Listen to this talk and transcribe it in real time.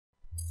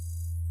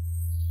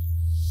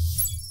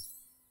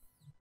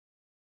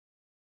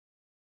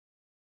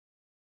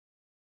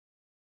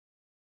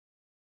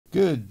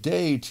Good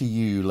day to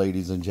you,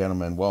 ladies and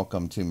gentlemen.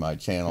 Welcome to my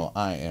channel.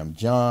 I am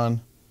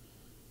John,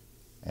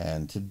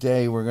 and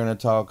today we're going to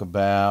talk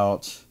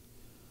about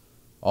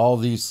all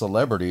these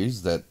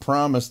celebrities that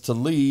promised to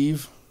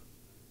leave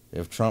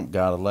if Trump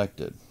got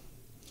elected.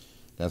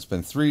 That's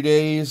been 3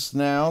 days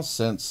now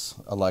since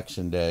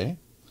Election Day,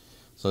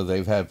 so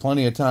they've had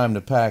plenty of time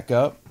to pack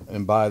up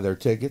and buy their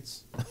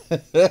tickets.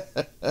 But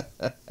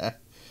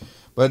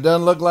it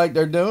doesn't look like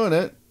they're doing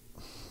it,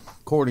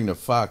 according to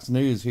Fox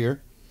News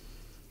here.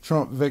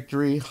 Trump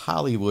victory,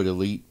 Hollywood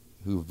elite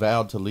who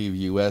vowed to leave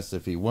U.S.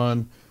 if he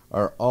won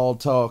are all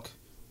talk,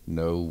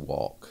 no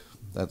walk.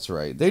 That's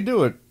right. They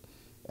do it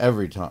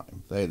every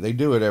time. They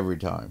do it every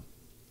time.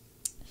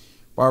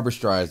 Barbra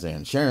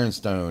Streisand, Sharon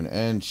Stone,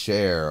 and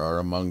Cher are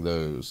among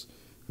those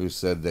who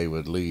said they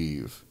would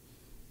leave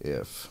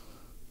if...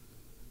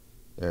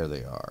 There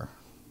they are.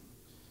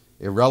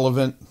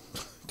 Irrelevant.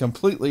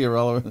 Completely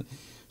irrelevant.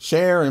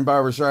 Cher and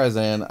Barbra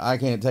Streisand, I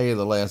can't tell you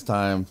the last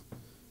time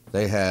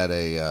they had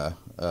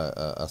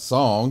a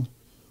song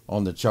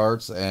on the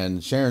charts,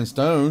 and Sharon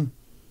Stone,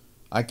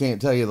 I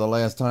can't tell you the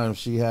last time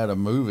she had a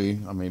movie.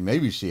 I mean,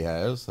 maybe she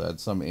has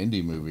had some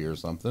indie movie or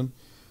something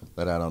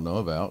that I don't know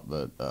about,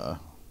 but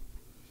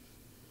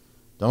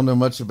don't know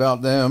much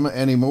about them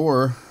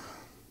anymore.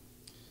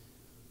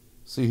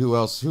 See who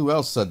else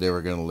said they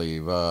were going to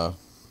leave.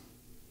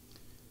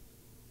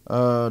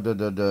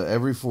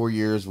 Every 4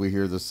 years we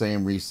hear the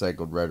same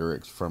recycled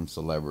rhetoric from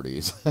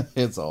celebrities.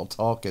 It's all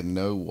talk and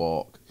no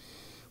walk.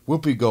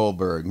 Whoopi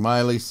Goldberg,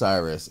 Miley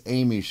Cyrus,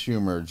 Amy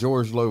Schumer,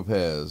 George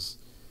Lopez.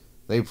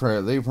 They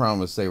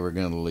promised they were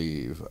going to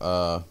leave.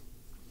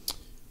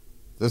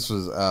 This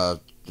was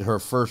her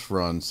first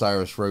run.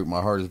 Cyrus wrote,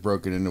 "My heart is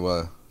broken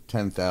into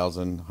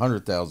 10,000,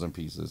 100,000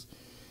 pieces.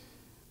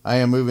 I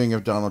am moving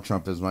if Donald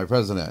Trump is my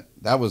president."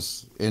 That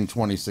was in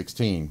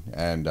 2016,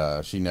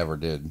 and she never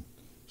did.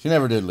 She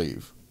never did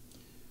leave.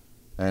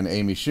 And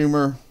Amy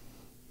Schumer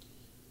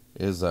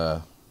is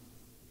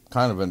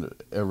kind of an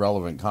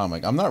irrelevant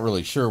comic. I'm not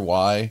really sure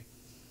why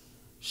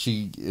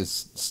she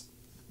is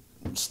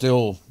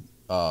still,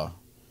 I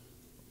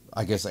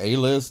guess,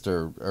 A-list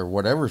or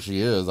whatever she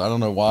is. I don't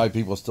know why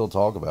people still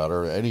talk about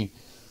her. Any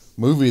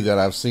movie that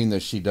I've seen that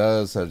she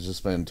does has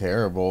just been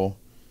terrible.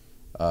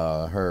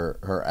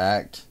 Her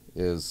act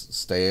is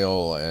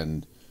stale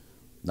and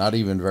not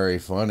even very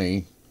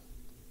funny.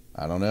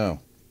 I don't know.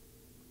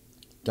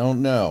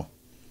 Don't know.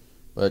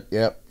 But,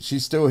 yep,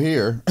 she's still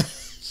here.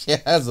 She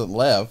hasn't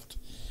left.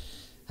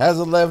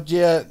 Hasn't left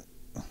yet.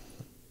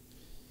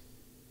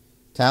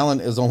 Talent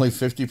is only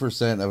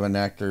 50% of an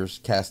actor's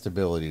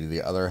castability.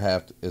 The other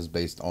half is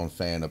based on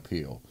fan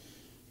appeal.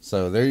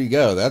 So there you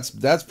go.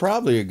 That's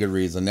probably a good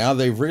reason. Now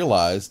they've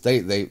realized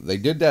they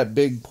did that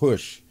big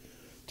push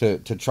to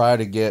try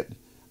to get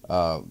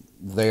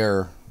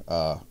their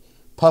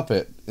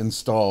puppet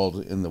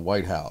installed in the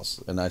White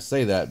House. And I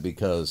say that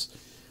because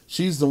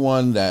she's the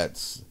one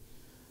that's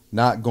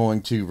not going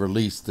to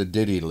release the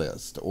Diddy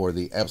list or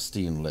the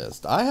Epstein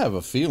list. I have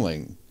a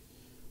feeling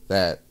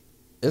that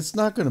it's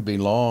not going to be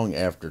long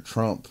after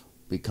Trump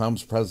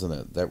becomes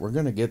president that we're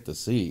going to get to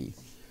see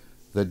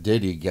the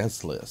Diddy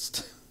guest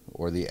list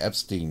or the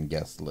Epstein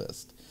guest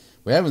list.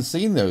 We haven't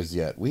seen those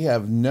yet. We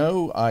have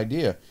no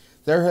idea.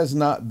 There has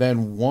not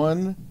been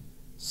one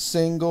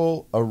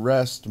single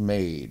arrest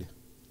made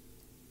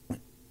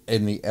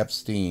in the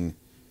Epstein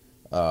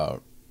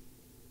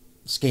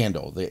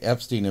scandal, the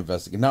Epstein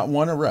investigation. Not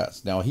one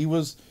arrest. Now, he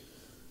was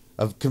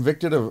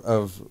convicted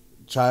of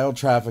child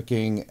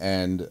trafficking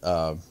and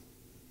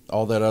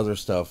all that other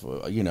stuff,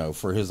 you know,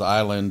 for his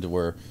island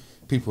where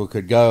people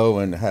could go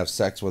and have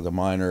sex with a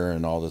minor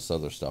and all this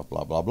other stuff,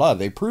 blah, blah, blah.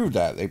 They proved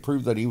that. They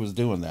proved that he was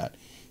doing that,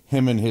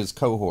 him and his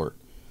cohort.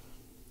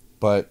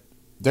 But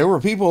there were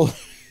people,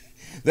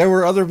 there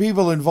were other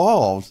people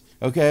involved,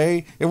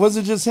 okay? It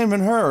wasn't just him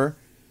and her.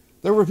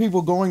 There were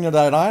people going to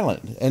that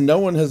island, and no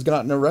one has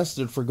gotten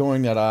arrested for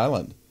going to that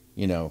island.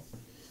 You know,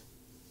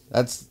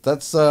 that's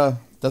going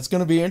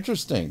to be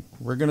interesting.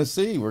 We're going to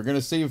see. We're going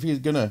to see if he's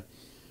going to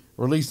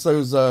release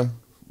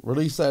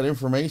release that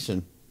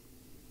information.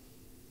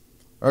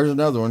 There's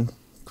another one.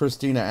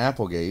 Christina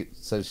Applegate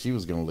says she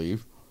was going to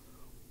leave.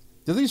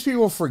 Do these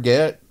people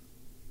forget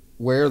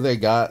where they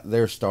got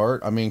their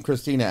start? I mean,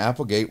 Christina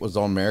Applegate was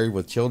on Married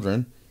with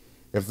Children.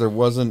 If there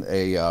wasn't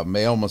a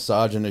male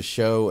misogynist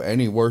show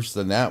any worse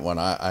than that one,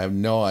 I have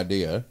no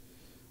idea.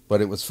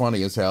 But it was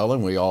funny as hell,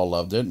 and we all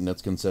loved it, and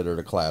it's considered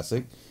a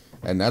classic.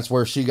 And that's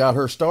where she got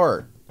her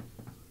start.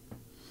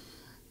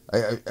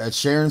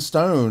 Sharon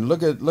Stone,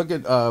 look at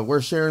where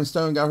Sharon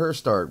Stone got her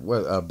start.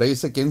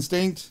 Basic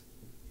Instinct,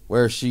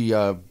 where she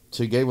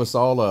gave us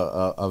all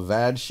a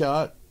VAD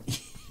shot.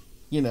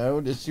 You know,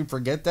 did she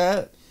forget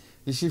that?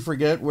 Did she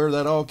forget where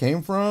that all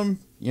came from?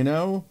 You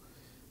know,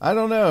 I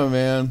don't know,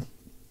 man.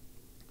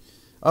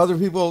 Other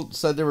people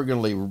said they were going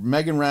to leave.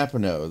 Megan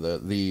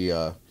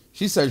Rapinoe,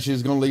 she said she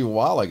was going to leave a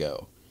while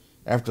ago,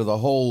 after the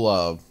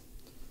whole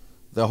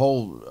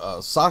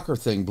soccer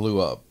thing blew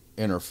up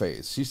in her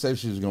face. She said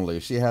she was going to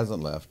leave. She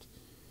hasn't left.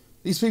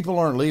 These people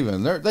aren't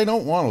leaving. They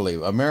don't want to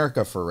leave.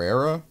 America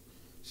Ferrera,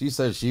 She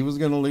said she was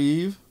going to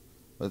leave.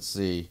 Let's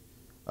see.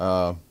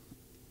 Uh,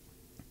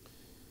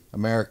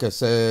 America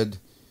said,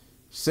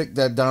 sick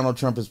that Donald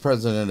Trump is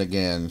president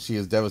again. She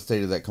is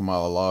devastated that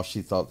Kamala lost.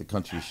 She thought the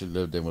country she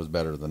lived in was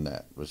better than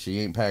that. But she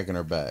ain't packing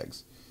her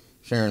bags.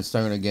 Sharon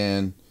Stone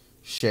again.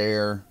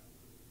 Cher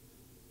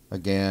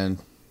again.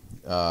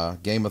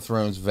 Game of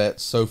Thrones vet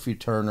Sophie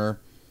Turner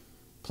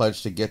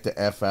pledged to get the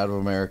F out of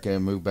America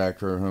and move back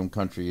to her home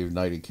country,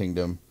 United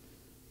Kingdom.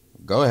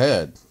 Go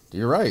ahead.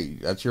 You're right.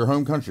 That's your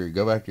home country.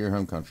 Go back to your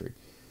home country.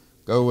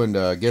 Go and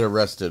get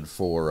arrested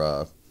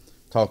for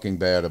talking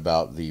bad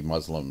about the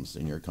Muslims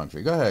in your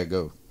country. Go ahead.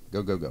 Go.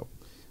 Go, go, go.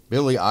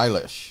 Billie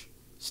Eilish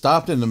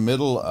stopped in the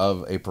middle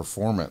of a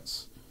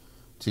performance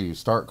to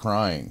start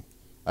crying.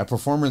 A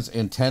performance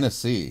in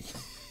Tennessee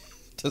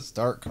to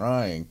start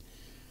crying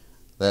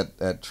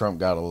that Trump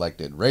got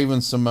elected.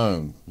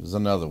 Raven-Symoné is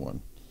another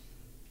one.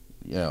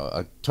 You know,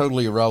 a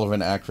totally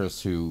irrelevant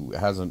actress who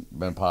hasn't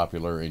been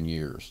popular in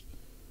years.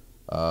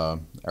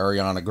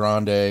 Ariana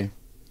Grande.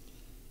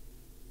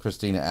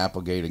 Christina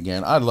Applegate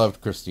again. I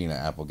loved Christina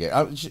Applegate.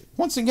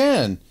 Once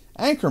again,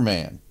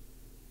 Anchorman.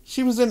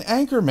 She was in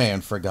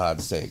Anchorman, for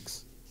God's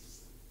sakes.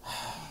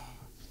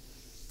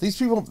 These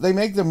people, they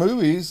make the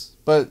movies,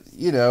 but,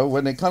 you know,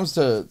 when it comes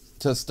to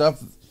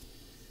stuff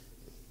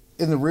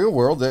in the real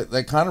world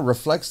that kind of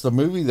reflects the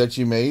movie that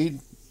you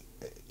made,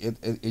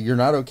 you're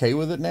not okay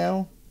with it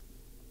now?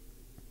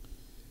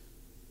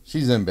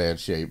 She's in bad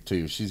shape,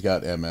 too. She's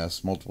got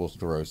MS, multiple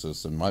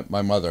sclerosis, and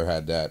my mother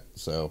had that,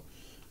 so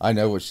I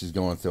know what she's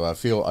going through. I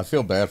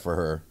feel bad for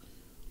her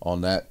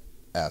on that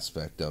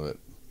aspect of it.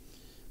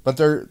 But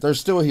they're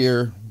still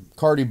here.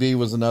 Cardi B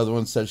was another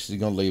one, said she's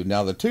going to leave.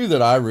 Now, the two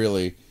that I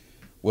really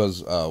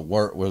was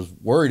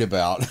worried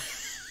about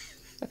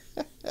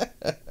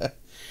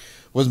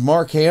was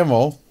Mark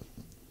Hamill.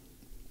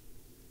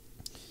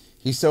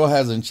 He still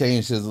hasn't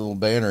changed his little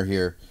banner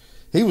here.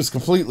 He was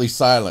completely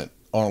silent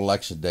on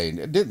election day.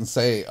 It didn't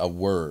say a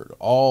word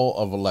all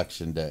of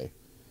election day.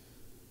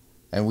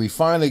 And we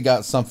finally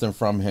got something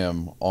from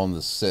him on the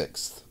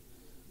 6th,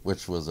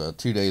 which was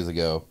 2 days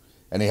ago,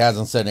 and he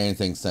hasn't said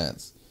anything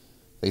since.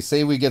 They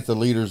say we get the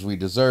leaders we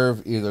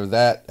deserve. Either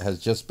that has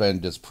just been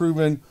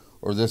disproven,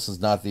 or this is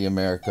not the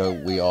America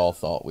we all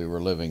thought we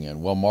were living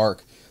in. Well,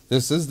 Mark,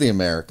 this is the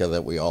America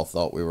that we all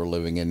thought we were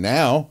living in.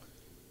 Now,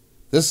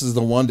 this is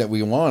the one that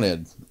we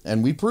wanted,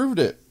 and we proved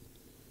it.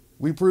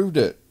 We proved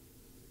it.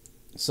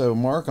 So,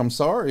 Mark, I'm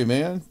sorry,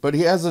 man. But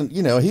he hasn't,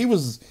 you know, he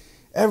was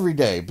every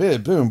day,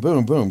 boom,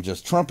 boom, boom,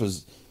 just Trump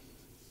is,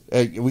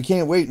 we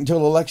can't wait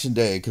until election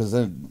day because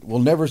then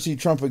we'll never see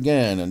Trump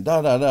again, and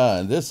da-da-da,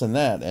 and this and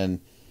that, and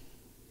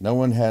no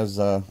one has,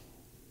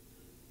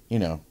 you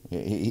know,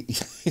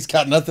 he's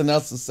got nothing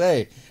else to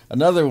say.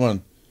 Another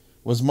one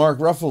was Mark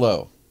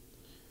Ruffalo.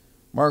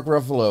 Mark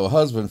Ruffalo,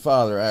 husband,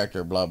 father,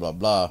 actor, blah, blah,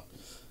 blah.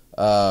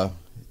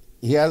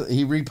 He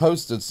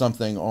reposted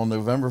something on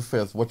November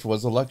 5th, which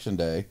was election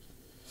day,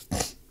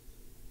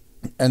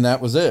 and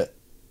that was it.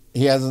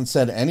 He hasn't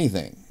said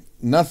anything.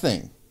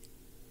 Nothing.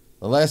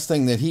 The last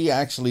thing that he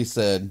actually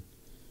said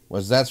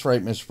was, "That's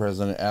right, Mr.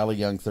 President. Ali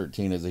Young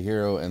 13 is a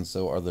hero, and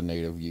so are the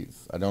Native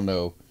youth." I don't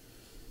know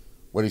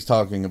what he's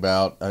talking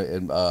about.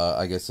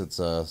 I guess it's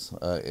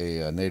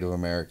a Native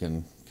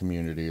American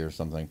community or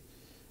something.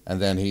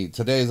 And then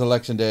today's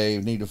election day.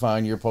 You need to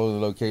find your polling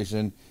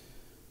location.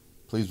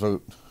 Please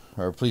vote,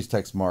 or please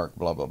text Mark.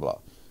 Blah blah blah.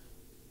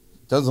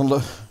 Doesn't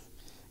look,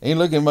 ain't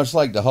looking much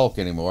like the Hulk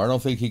anymore. I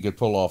don't think he could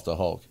pull off the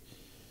Hulk.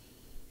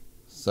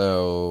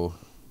 So,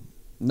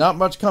 not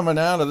much coming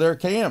out of their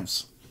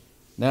camps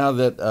now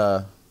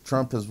that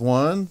Trump has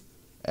won,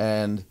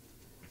 and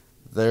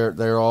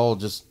they're all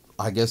just.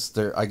 I guess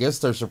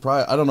they're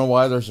surprised. I don't know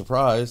why they're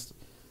surprised.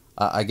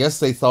 I guess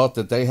they thought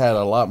that they had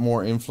a lot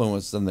more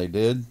influence than they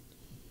did.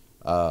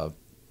 They're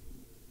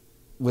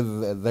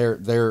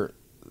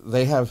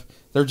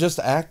just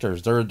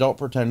actors. They're adult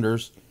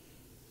pretenders.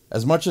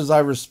 As much as I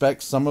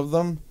respect some of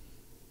them,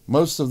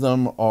 most of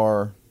them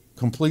are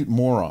complete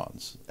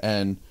morons,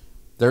 and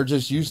they're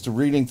just used to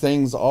reading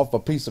things off a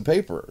piece of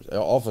paper,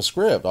 off a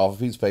script, off a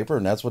piece of paper,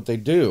 and that's what they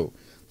do.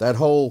 That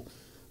whole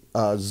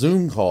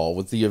Zoom call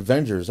with the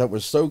Avengers, that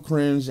was so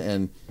cringe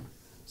and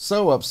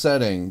so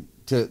upsetting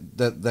to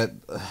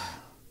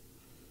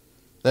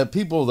that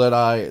people that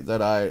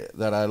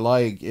I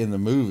like in the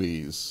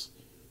movies,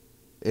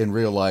 in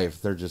real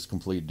life, they're just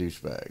complete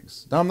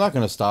douchebags. Now, I'm not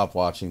going to stop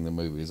watching the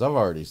movies. I've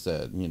already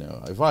said, you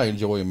know, if I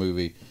enjoy a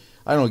movie,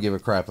 I don't give a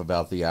crap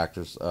about the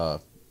actors'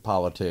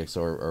 politics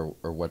or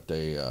what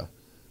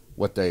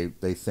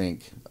they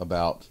think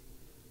about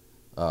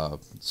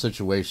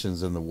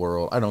situations in the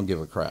world. I don't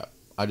give a crap.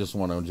 I just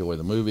want to enjoy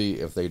the movie.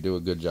 If they do a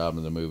good job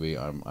in the movie,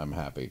 I'm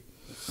happy.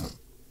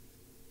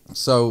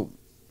 So,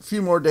 a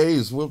few more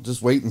days, we'll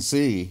just wait and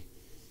see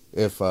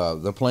if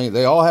the plane.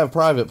 They all have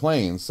private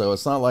planes, so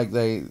it's not like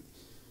they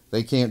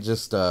can't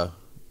just go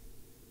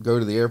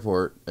to the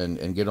airport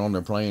and get on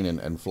their plane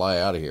and fly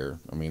out of here.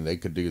 I mean, they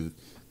could do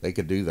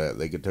that.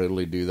 They could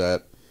totally do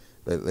that.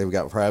 They've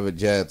got private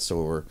jets,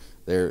 or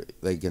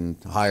they can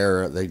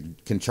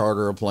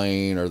charter a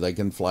plane, or they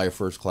can fly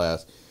first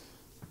class.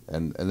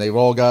 And they've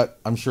all got,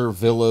 I'm sure,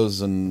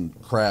 villas and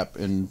crap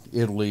in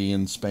Italy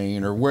and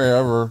Spain or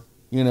wherever,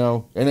 you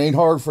know. It ain't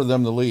hard for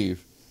them to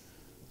leave.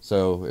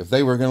 So if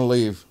they were going to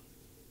leave,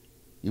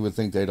 you would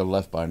think they'd have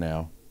left by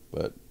now.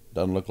 But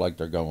doesn't look like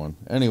they're going.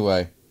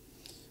 Anyway,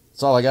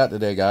 that's all I got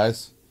today,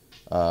 guys.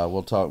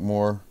 We'll talk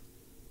more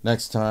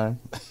next time.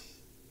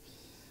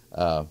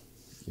 If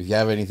you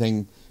have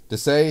anything to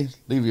say,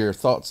 leave your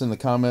thoughts in the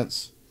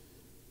comments.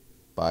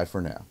 Bye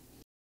for now.